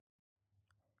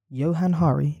Johann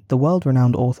Hari, the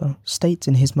world-renowned author, states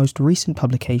in his most recent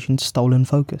publication, Stolen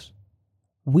Focus,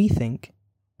 "We think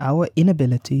our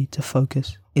inability to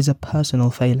focus is a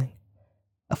personal failing,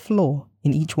 a flaw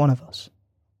in each one of us.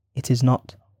 It is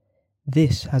not.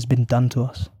 This has been done to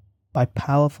us by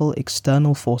powerful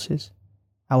external forces.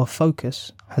 Our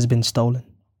focus has been stolen."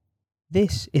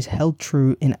 This is held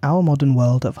true in our modern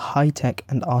world of high-tech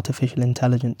and artificial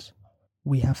intelligence.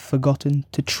 We have forgotten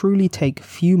to truly take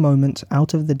few moments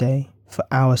out of the day for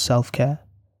our self-care.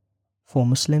 For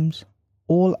Muslims,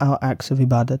 all our acts of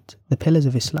Ibadat, the pillars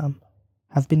of Islam,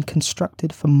 have been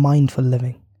constructed for mindful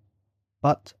living.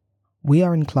 But we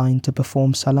are inclined to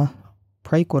perform salah,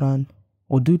 pray Quran,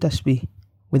 or do tasbih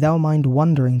with our mind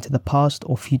wandering to the past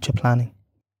or future planning.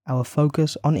 Our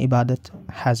focus on Ibadat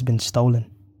has been stolen.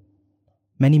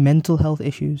 Many mental health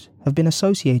issues have been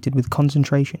associated with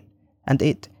concentration, and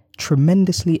it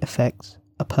tremendously affects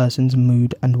a person's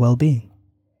mood and well-being.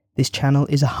 This channel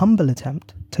is a humble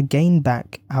attempt to gain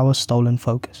back our stolen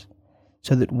focus,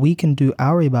 so that we can do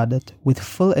our Ibadat with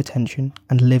full attention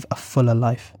and live a fuller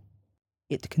life.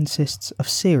 It consists of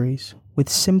series with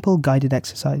simple guided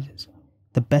exercises.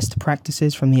 The best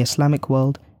practices from the Islamic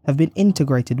world have been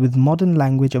integrated with modern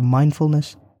language of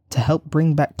mindfulness to help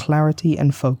bring back clarity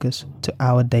and focus to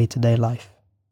our day-to-day life.